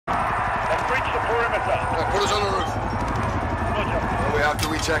Right, put us on the roof. Well, we have to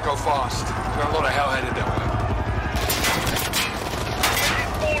reach Echo fast. We've got a lot of hell headed that way.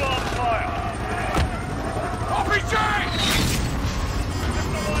 All on fire. RPG!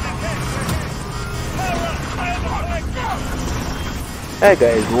 Hey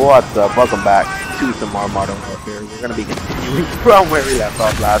guys, what's up? Welcome back to some more Modern Warfare. We're gonna be continuing from where we left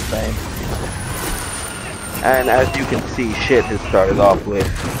off last time. And as you can see, shit has started off with,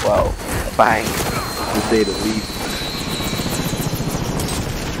 well, a bang, to say the least.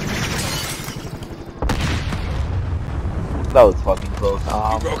 That was fucking close.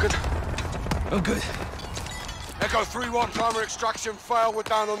 You broken? I'm good. Echo 3-1, primary extraction failed. We're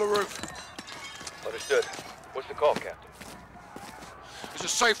down on the roof. Understood. What's the call, Captain? There's a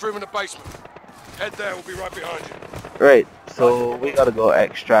safe room in the basement. Head there, we'll be right behind you. Right, so we gotta go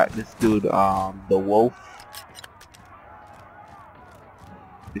extract this dude, the wolf,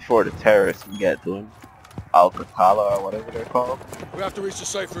 before the terrorists can get to him. Alcatala or whatever they're called. We have to reach the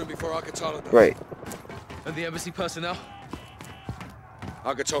safe room before Alcatala does. Right. And the embassy personnel?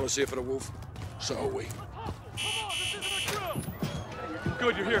 Alcatala's here for the wolf. So are we.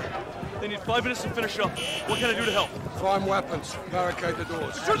 Good, you're here. They need 5 minutes to finish up. What can I do to help? Find weapons. Barricade the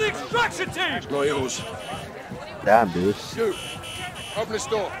doors. To the extraction team! Not yours. Damn, dude. You. Open this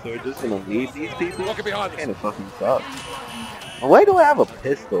door. So we're just gonna leave these people? Lock it behind us. Kinda fucking sucks. And why do I have a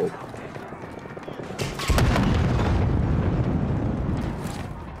pistol?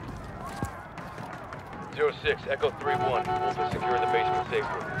 06, Echo 3-1. Wolf is secure in the basement safe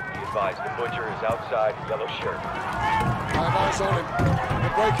room. Be advised, the butcher is outside, yellow shirt. I have eyes on him.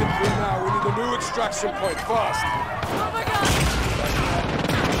 We're breaking through now. We need a new extraction point, fast.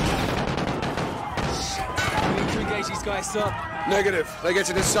 We need to engage these guys, sir. Negative. They get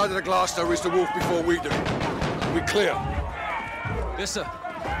to this side of the glass, they'll reach the wolf before we do. We clear. Yes, sir.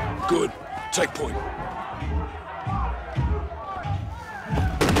 Good. Take point.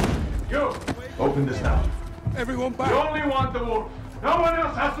 You! Open this now. Everyone You back. only want the wolf. No one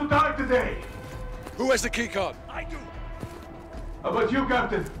else has to die today. Who has the key card? I do. How about you,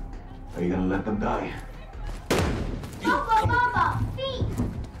 Captain? Are you gonna let them die?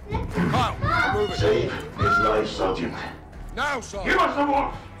 Kyle, move it. Save his life, Sergeant. Now, Give Sergeant. us the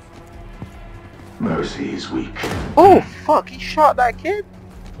wolf! Mercy is weak. Oh, fuck, he shot that kid?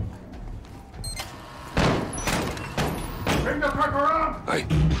 Bring the truck around! Hey,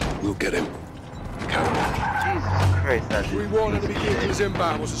 we'll get him. Carry on. Jesus Christ, that dude. 3-1, enemy vehicles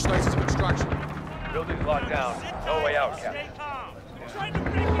inbound. What's the status of extraction? Building's locked down. No way out, Captain.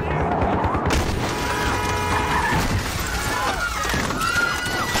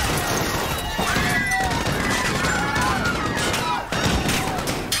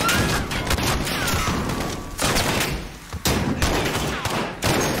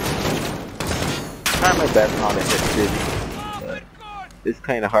 Try my best not to hit city, but it's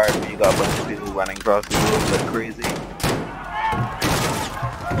kind of hard when you got a bunch of people running across the road like crazy. Got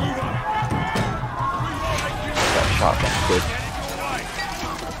shot by a kid.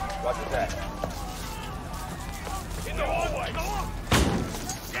 Roger that.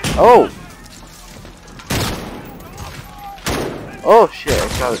 Oh! Oh shit, I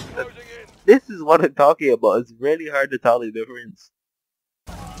got it. This is what I'm talking about. It's really hard to tell the difference.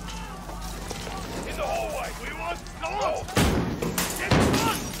 In the hallway. We want go.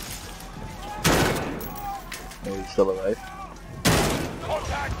 Oh, he's still alive.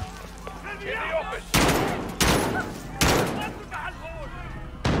 Contact. In the office.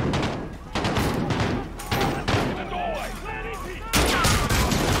 In the doorway.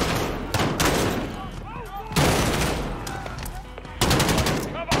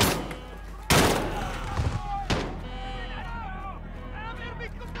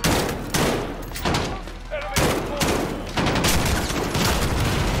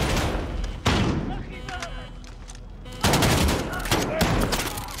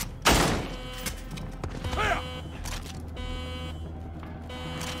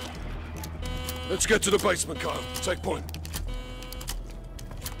 Let's get to the basement, Kyle. Take point.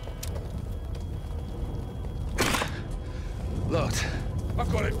 Locked.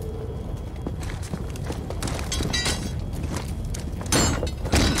 I've got it.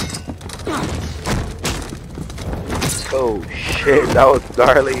 Oh shit, that was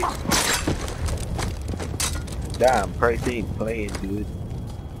gnarly. Damn, Price ain't playing, dude.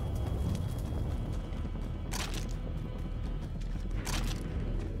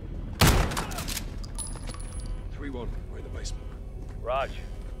 We're in the basement. Raj,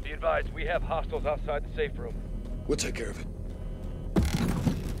 be advised, we have hostiles outside the safe room. We'll take care of it.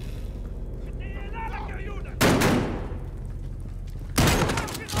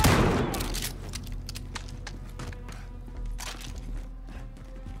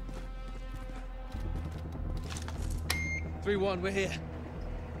 3-1, we're here.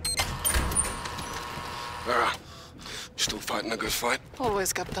 Vera, still fighting a good fight?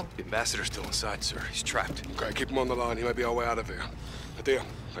 Always, Captain. The ambassador's still inside, sir. He's trapped. Okay, keep him on the line. He may be our way out of here. Adir,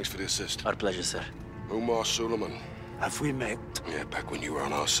 thanks for the assist. Our pleasure, sir. Umar Suleiman. Have we met? Yeah, back when you were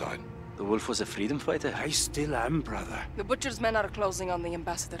on our side. The wolf was a freedom fighter. I still am, brother. The Butcher's men are closing on the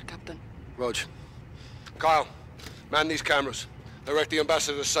ambassador, Captain. Rog. Kyle, man these cameras. Direct the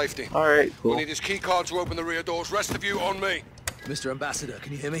ambassador's safety. Alright, cool. We need his key card to open the rear doors. Rest of you on me. Mr. Ambassador,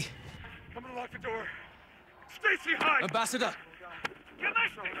 can you hear me? I'm gonna lock the door. Stacy, hide! Ambassador! Get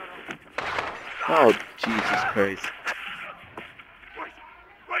my... Oh, Jesus Christ.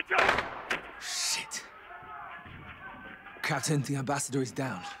 Right down! Shit. Captain, the ambassador is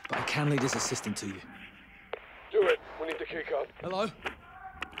down, but I can lead his assistant to you. Do it. We need the key card. Hello?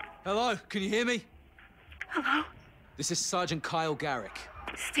 Hello, can you hear me? Hello? This is Sergeant Kyle Garrick.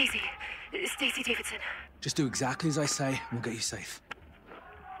 Stacy Davidson. Just do exactly as I say, and we'll get you safe.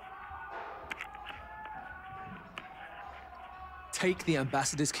 Take the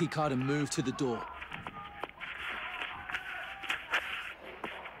ambassador's keycard and move to the door.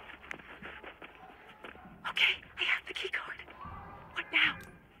 Okay, I have the keycard. What now?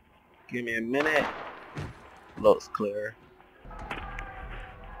 Give me a minute. Looks clear.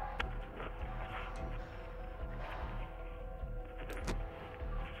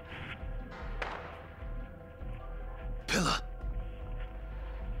 Pillar.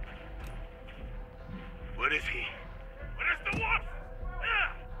 What is he? What is the wolf?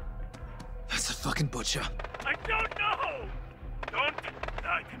 Ah! That's the fucking Butcher. I don't know! Don't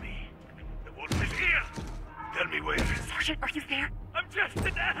lie to me. The wolf is here! Tell me where. Sergeant, are you there? I'm just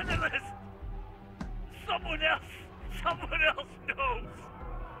an analyst! Someone else knows!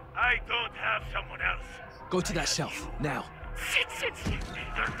 I don't have someone else. Go to that shelf, now. Sit. He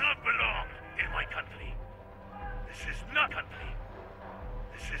does not belong in my country. This is not country.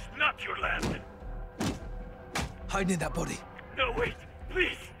 This is not your land. Hide near that body. No, wait,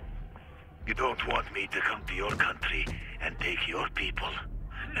 please. You don't want me to come to your country and take your people?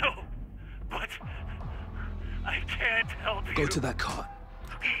 No, but I can't help you. Go to that cart.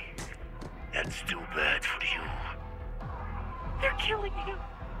 Okay. That's too bad for you. They're killing you.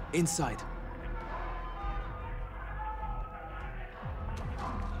 Inside.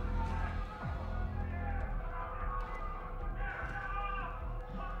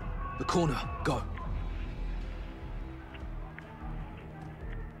 The corner, go.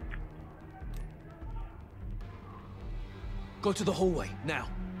 Go to the hallway, now.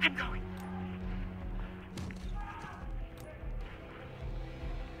 I'm going.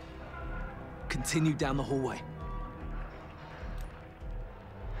 Continue down the hallway.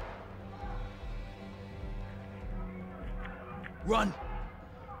 Run!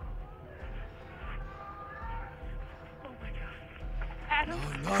 Oh my god. Adam.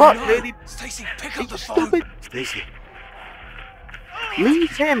 No, Fuck, no. lady. Stacy, pick Are up the you phone. stupid? Stacy.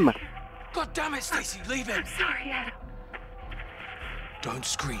 Leave him. God damn it, Stacy, leave him. I'm sorry, Adam. Don't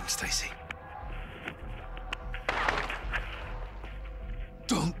scream, Stacy.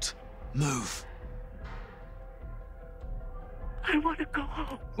 Don't move. I want to go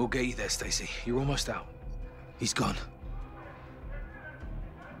home. We'll get you there, Stacy. You're almost out. He's gone.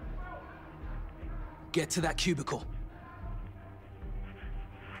 Get to that cubicle.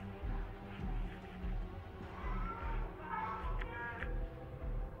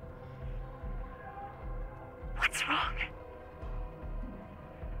 What's wrong?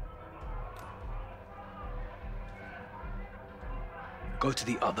 Go to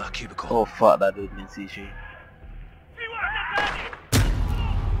the other cubicle. Oh fuck, that dude didn't see shit.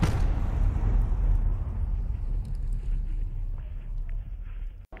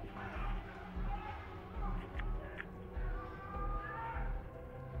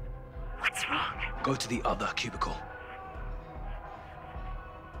 What's wrong? Go to the other cubicle.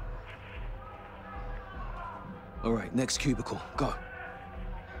 All right, next cubicle. Go.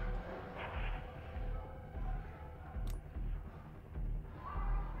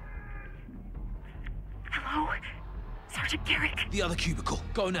 Hello? Sergeant Garrick? The other cubicle.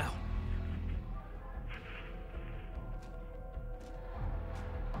 Go now.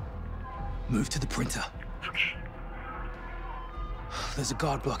 Move to the printer. Okay. There's a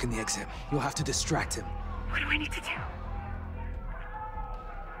guard blocking the exit. You'll have to distract him. What do I need to do?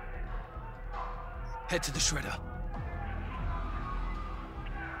 Head to the shredder.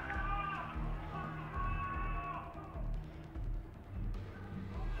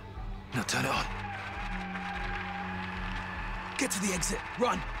 Now turn it on. Get to the exit.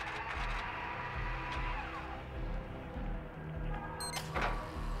 Run!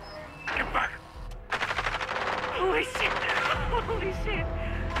 Get back! Holy shit!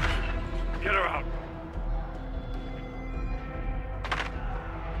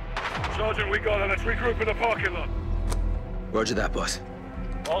 Sergeant, we got it. Let's regroup in the parking lot. Roger that, boss.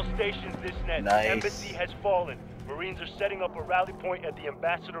 All stations this net. Nice. The embassy has fallen. Marines are setting up a rally point at the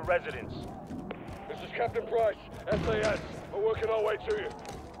ambassador residence. This is Captain Price, SAS. We're working our way to you.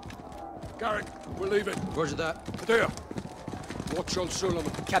 Garrick, we're leaving. Roger that. There. Watch on Suleiman.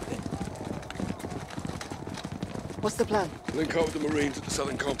 Captain. What's the plan? Link up with the Marines at the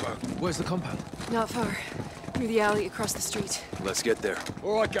southern compound. Where's the compound? Not far. Through the alley across the street. Let's get there.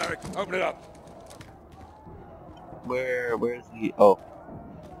 All right, Garrick, open it up. Where's he? Oh.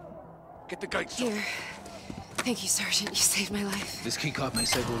 Get the gates up. Here. Thank you, Sergeant. You saved my life. This keycard may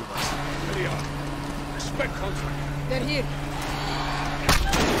save all of us. There you are. Expect contact. They're here.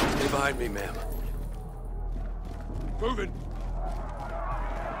 Stay behind me, ma'am. Moving.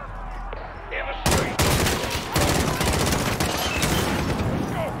 In the street.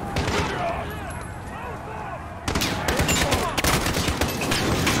 Let's go. Here they are.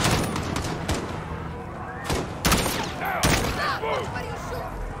 Now, let's move.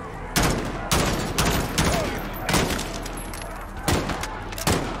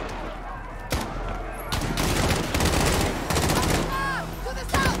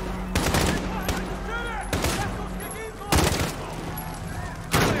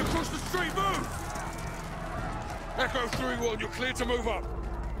 Across the street, move! Echo 3-1, you're clear to move up.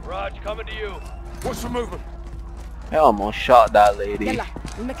 Raj, coming to you. What's the movement? I almost shot that lady. يلا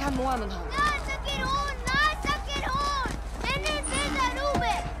المكان مو آمن هون.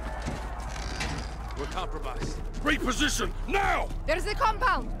 We're compromised. Reposition, now! There's the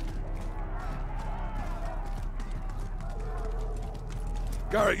compound.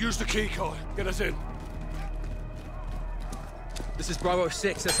 Garrett, use the key card. Get us in. This is Bravo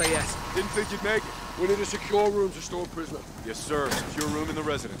 6, SAS. Didn't think you'd make it. We need a secure room to store prisoner. Yes, sir. Secure room in the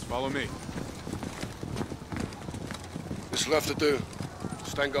residence. Follow me. This left to do.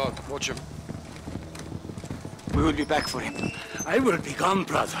 Stand guard. Watch him. We will be back for him. I will be gone,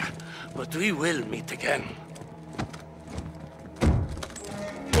 brother, but we will meet again.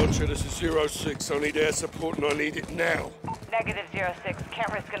 Launcher, this is 06. I need air support and I need it now. Negative 06.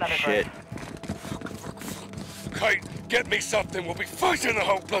 Can't risk another Shit. burst. Kate, get me something. We'll be fighting the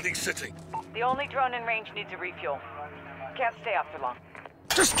whole bloody city. The only drone in range needs a refuel. Can't stay up for long.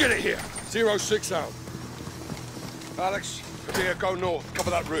 Just get it here. 06 out. Alex, Kabir, go north. Cover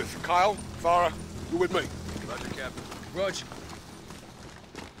that roof. Kyle, Farah, you with me? Roger, Captain. Rog.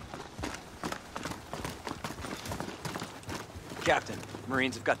 Captain,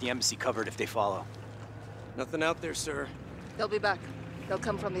 Marines have got the embassy covered if they follow. Nothing out there, sir. They'll be back. They'll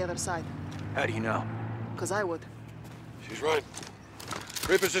come from the other side. How do you know? 'Cause I would. She's right.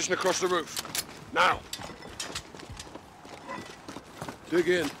 Reposition across the roof. Now. Dig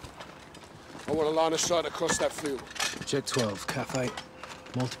in. I want a line of sight across that field. Check 12, Cafe.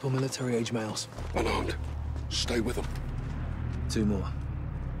 Multiple military-age males. Unarmed. Stay with them. 2 more.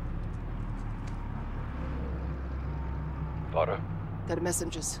 Potter, They're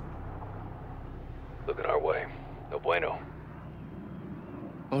messengers. looking our way. No bueno.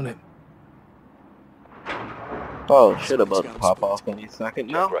 On it. Oh, shit, about to pop off any second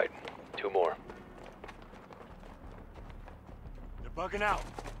now. Check right. 2 more. They're bugging out.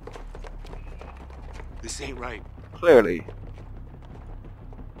 This ain't right. Clearly.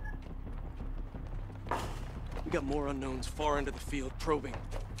 We got more unknowns far into the field probing.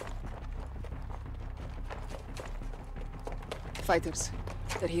 Fighters.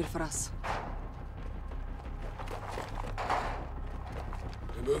 They're here for us.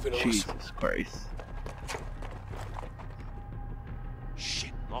 They're moving on us. Jesus Christ.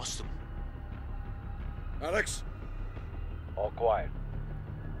 Shit, lost them. Alex? All quiet.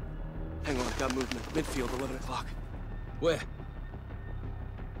 Hang on, got movement. Midfield, 11 o'clock. Where?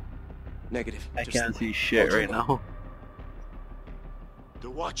 Negative. I can't see shit right now. They're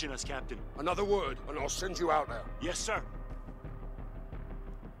watching us, Captain. Another word, and I'll send you out now. Yes, sir.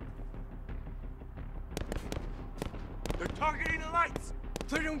 They're targeting the lights.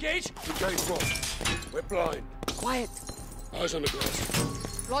 Clear to engage? Engage what? We're blind. Quiet. Eyes on the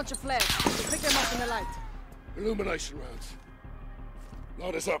glass. Launch a flare. We'll pick them up in the light. Illumination rounds.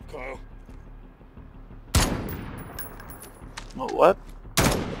 Light us up, Kyle. What the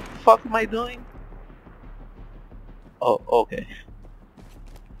fuck am I doing? Oh, okay.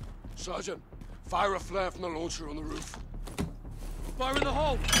 Sergeant, fire a flare from the launcher on the roof. Fire in the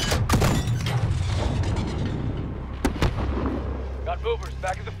hole! Got movers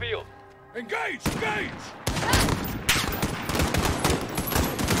back in the field. Engage! Engage!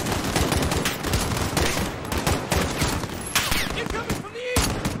 Incoming from the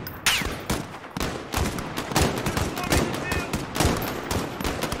east!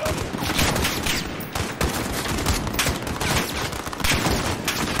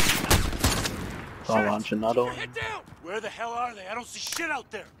 bunch of nuttles. Head down! Where the hell are they? I don't see shit out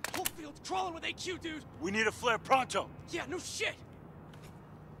there. Whole field's crawling with AQ, dude. We need a flare pronto. Yeah, no shit.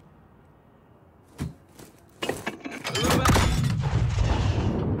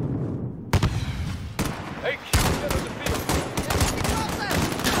 Hey, get on the field.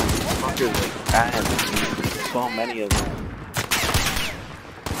 Fuckers like that. So many of them.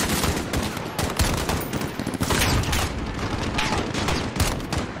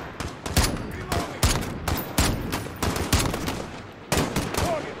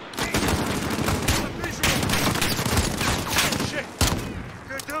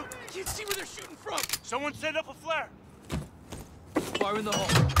 Someone set up a flare. Fire in the hole.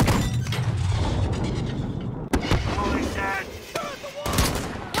 Holy shit!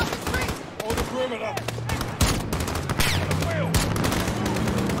 Hold the perimeter.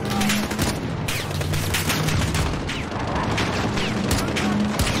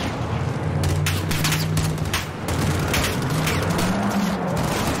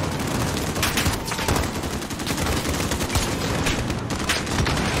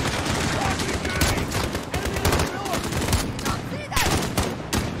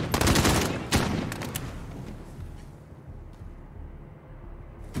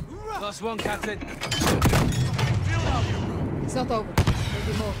 Last one, Captain. It's not over.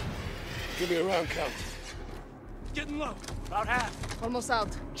 Maybe more. Give me a round count. Getting low. About half. Almost out.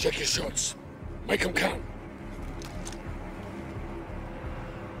 Check your shots. Make them count.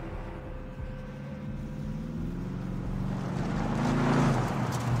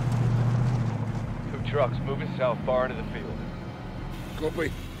 Two trucks moving south far into the field.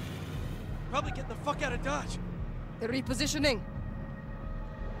 Copy. Probably getting the fuck out of Dodge. They're repositioning.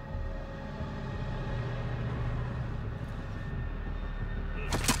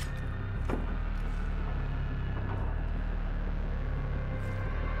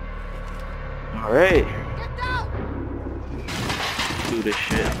 Alright. Get down! Do this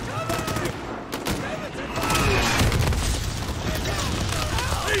shit.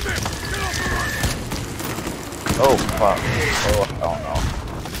 Oh fuck. Oh hell no.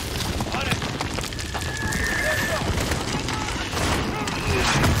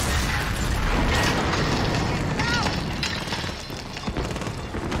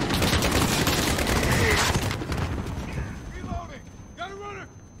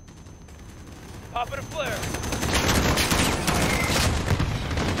 Popping a flare.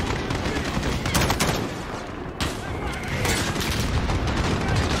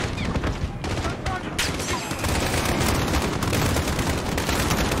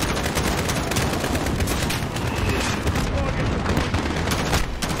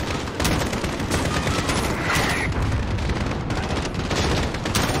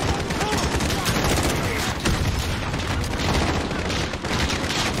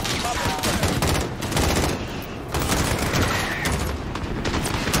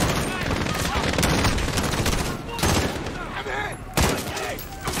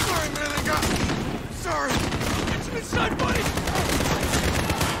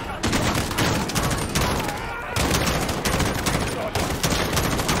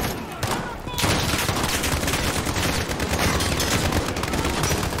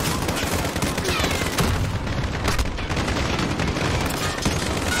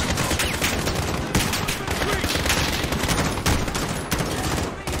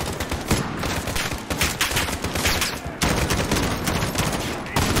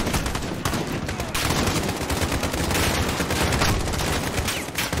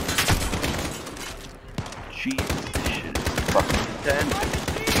 Jesus, this shit is fucking intense.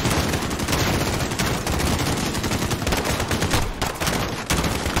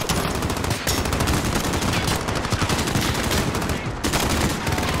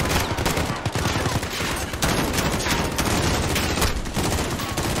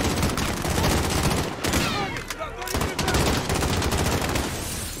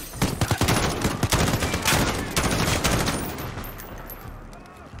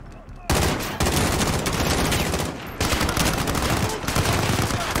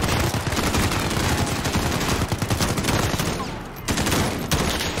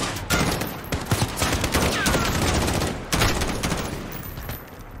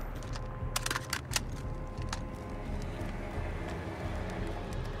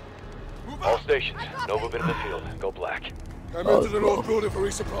 All stations, no movement in the field. Go black. Come into the north building for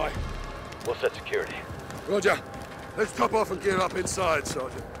resupply. We'll set security. Roger. Let's top off and gear up inside,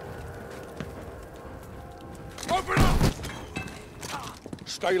 Sergeant. Open up!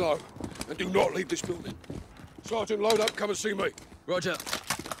 Stay low, and do not leave this building. Sergeant, load up, come and see me. Roger.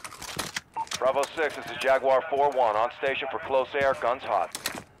 Bravo 6, this is Jaguar 4-1, on station for close air, guns hot.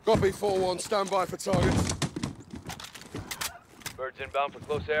 Copy, 4-1. Stand by for targets. Birds inbound for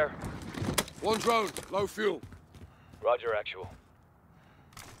close air. One drone, low fuel. Roger, actual.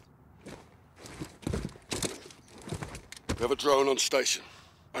 We have a drone on station.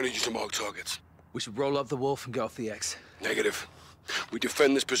 I need you to mark targets. We should roll up the wolf and get off the X. Negative. We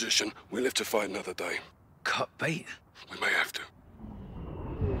defend this position, we live to fight another day. Cut bait? We may have to.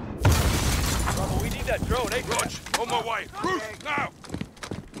 Bravo, we need that drone, eh? Rog, on my way. Ruth, now!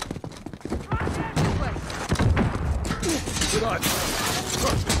 Good eye.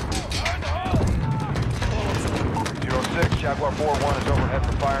 06, Jaguar 4-1 is overhead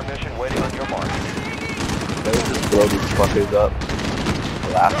for fire mission, waiting on your mark. Let's just blow these fuckers up.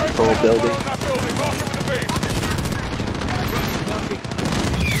 Collapse the whole building.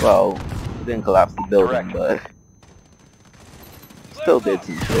 Well, it didn't collapse the building, but still did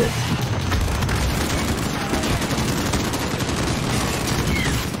some shit.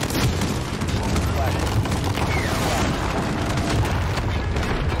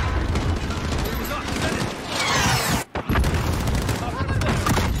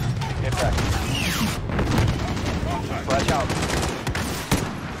 Flash out.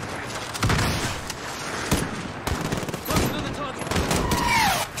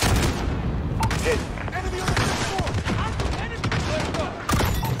 Hit.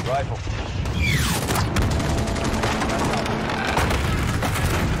 Rifle.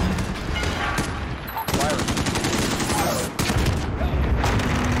 Fire.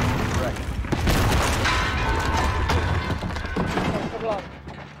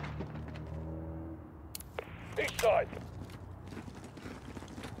 East side.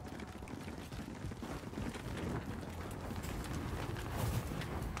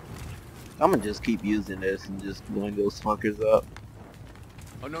 I'm gonna just keep using this and just blowing those fuckers up.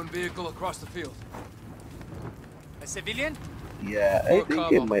 Unknown vehicle across the field. A civilian? Yeah, Or I a think car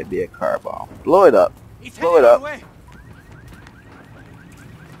it bomb. might be a car bomb. Blow it up. He's Blow it heading our up. way.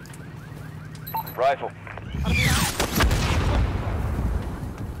 Rifle.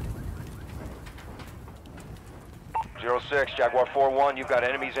 06, Jaguar 4-1, you've got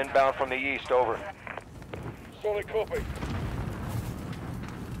enemies inbound from the east, over. Solid copy.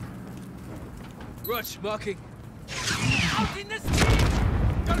 Rush, marking. Out in the street!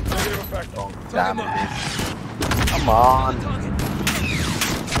 Gotta tell you effect. Oh, damn it. Come on.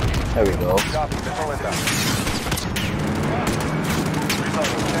 There we go. Copy, missile inbound.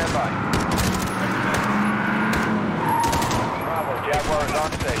 Stand by. Bravo, Jaguar is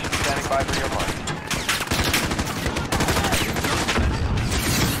on station, standing by for your mark.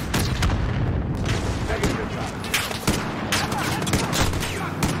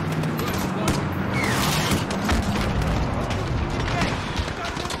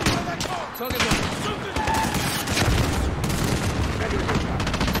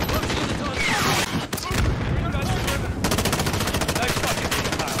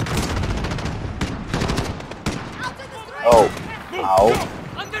 Oh. Ow.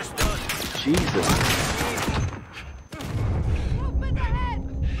 Jesus.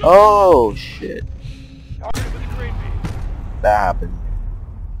 Oh, shit. That happened.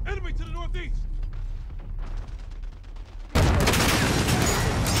 Enemy to the northeast!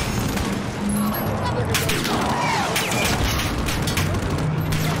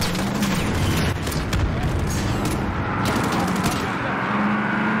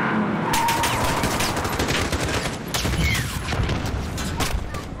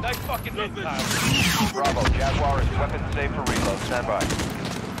 Nice fucking hit, Kyle. Bravo, Jaguar is weapon safe for reload. Stand by.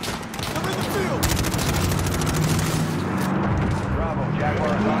 I'm in the field! Bravo,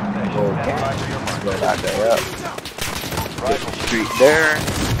 Jaguar is on station. Okay. Stand by for your mark. Blow that guy up. Rifle. Street there.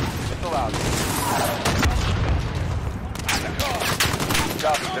 Missile out.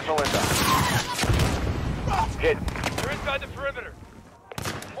 Copy, missile inbound. Hit. You're inside the perimeter.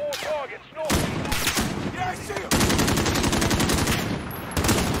 4 targets, north. Yeah, I see him!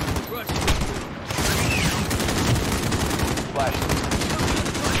 Flash.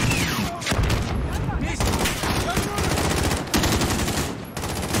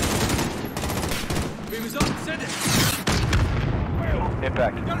 Beam is up, send it.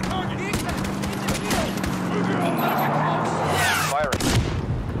 Impact. Got a target! Firing.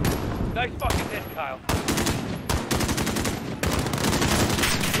 Nice fucking hit, Kyle.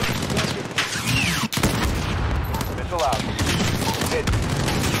 Missile out. Hit.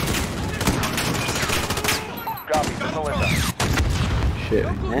 Copy, missile inbound. Shit,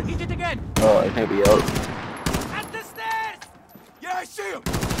 man. Hit it again. Oh, it can't be out. At the stairs! Yeah, I see him!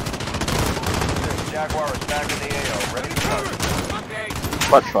 Jaguar is back in the AO, ready to go.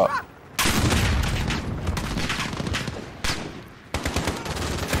 Butt truck.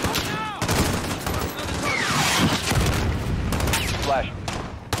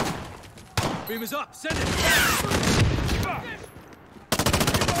 Beam is up. Send it.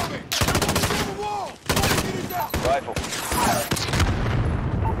 Rifle.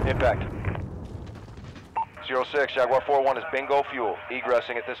 Impact. 06, Jaguar 4-1 is bingo fuel.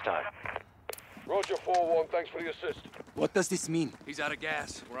 Egressing at this time. Roger 4-1, thanks for the assist. What does this mean? He's out of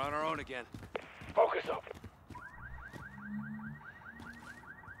gas. We're on our own again. Focus up.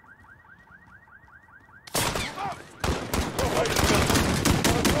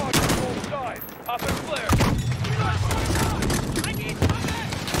 Hop and flare. I need cover!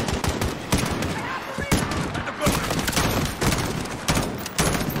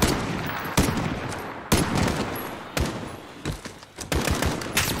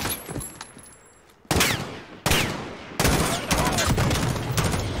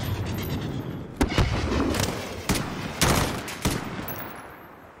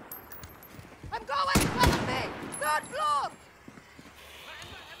 I'm going! Cover me! Third floor!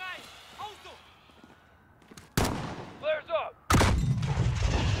 Flares up.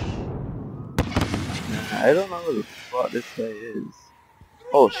 I don't know who the fuck this guy is.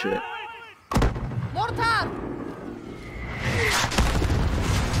 Oh shit. Mortar!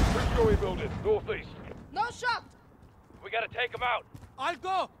 Three-story building, northeast. No shot! We gotta take him out. I'll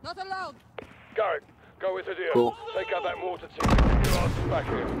go! Not allowed! Garrick, go with the deal. Cool. Take out that mortar team. Get your asses back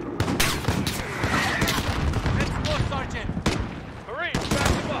here. Let's go, Sergeant! Marines, back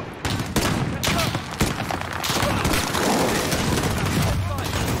him up. Let's go.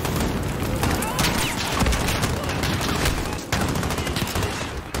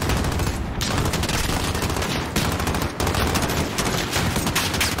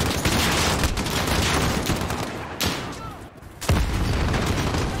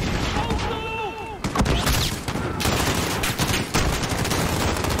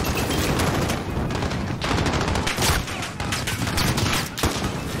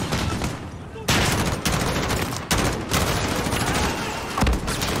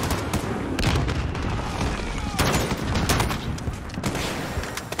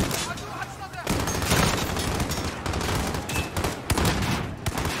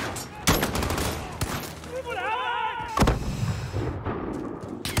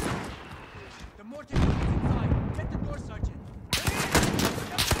 The mortar is inside. Get the door, Sergeant.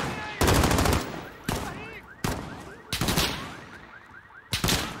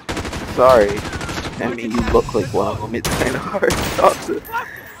 Sorry. I mean, you look like one of them. It's kind of hard to talk to.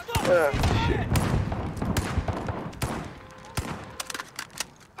 Shit.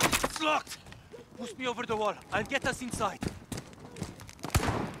 It's locked! Push me over the wall. I'll get us inside.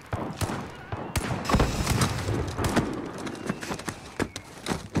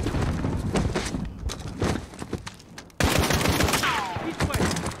 Each way.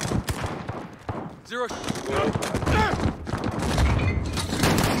 Zero.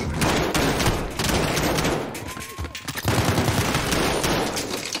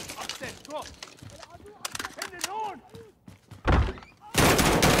 Upset. Go. Send it on.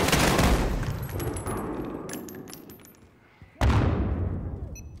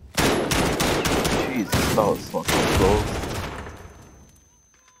 Jesus, that was fucking close.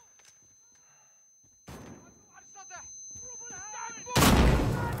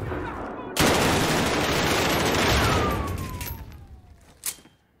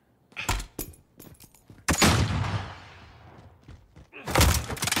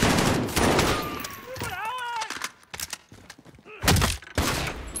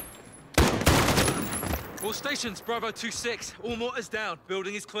 All stations, Bravo 2-6. All mortars down.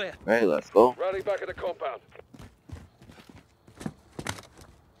 Building is clear. Right, let's go. Rally back at the compound.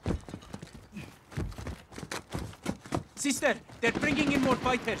 Sister, they're bringing in more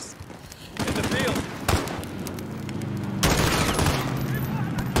fighters. In the field.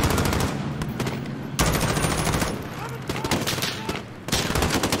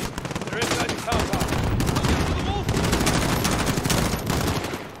 They're inside the compound.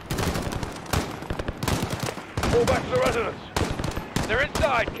 Fall back to the residence. They're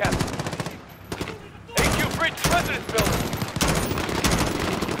inside, Captain. HQ breach the residence building.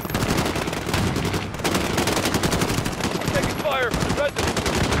 We're taking fire from the residence.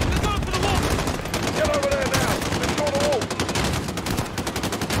 They're going for the wall. Get over there now. Secure the wall.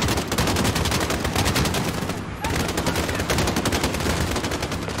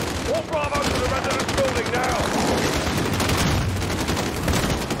 All Bravo to the residence building now.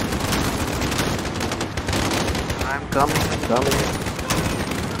 I'm coming. Give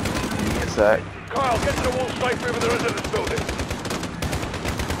me a sec. Kyle, get to the wall safely with the residence building.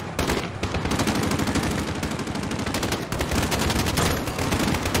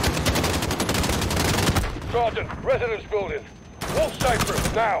 Sergeant, residence building. Wall safe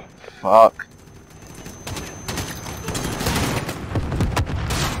room, now. Fuck.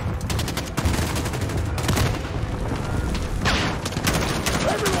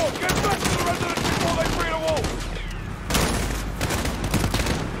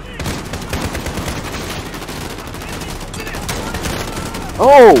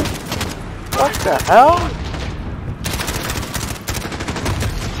 Oh! What the hell?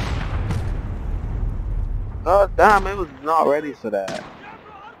 God damn, it was not ready for that.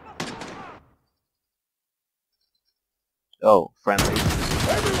 Oh, friendly.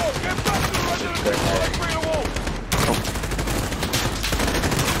 Everyone, get back to the residence before they break the wall!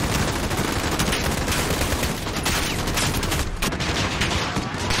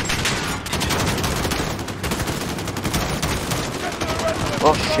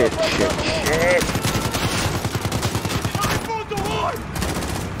 Oh shit, shit, shit.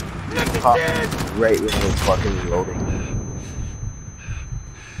 Right when he was fucking reloading.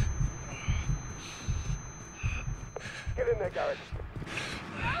 Get in there, Garrett.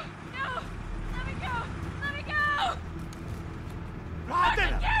 No! Let me go! Let me go!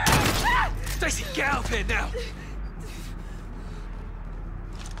 Stacy, get out of here now!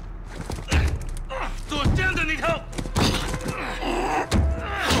 Doors down, I need help!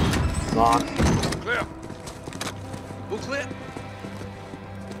 Gone. Clear. All clear?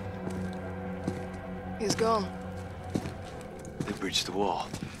 He's gone. They breached the wall.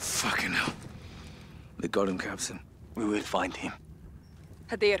 Fucking hell. They got him, Captain. We will find him.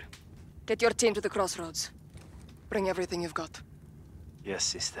 Hadir, get your team to the crossroads. Bring everything you've got. Yes,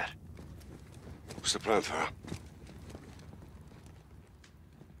 sister. What's the plan, Farah?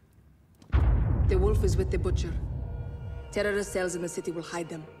 The wolf is with the butcher. Terrorist cells in the city will hide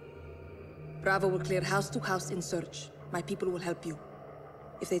them. Bravo will clear house to house in search. My people will help you.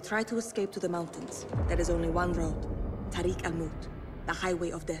 If they try to escape to the mountains, there is only one road. Tariq al-Mut, the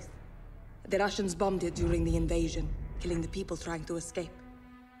highway of death. The Russians bombed it during the invasion, killing the people trying to escape.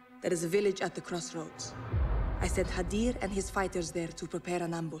 There is a village at the crossroads. I sent Hadir and his fighters there to prepare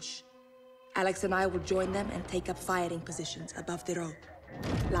an ambush. Alex and I will join them and take up firing positions above the road,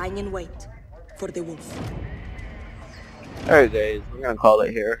 lying in wait for the wolf. Alright guys, we're gonna call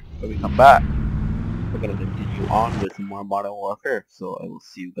it here. When we come back, we're gonna continue on with some more Modern Warfare. So I will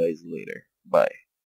see you guys later. Bye.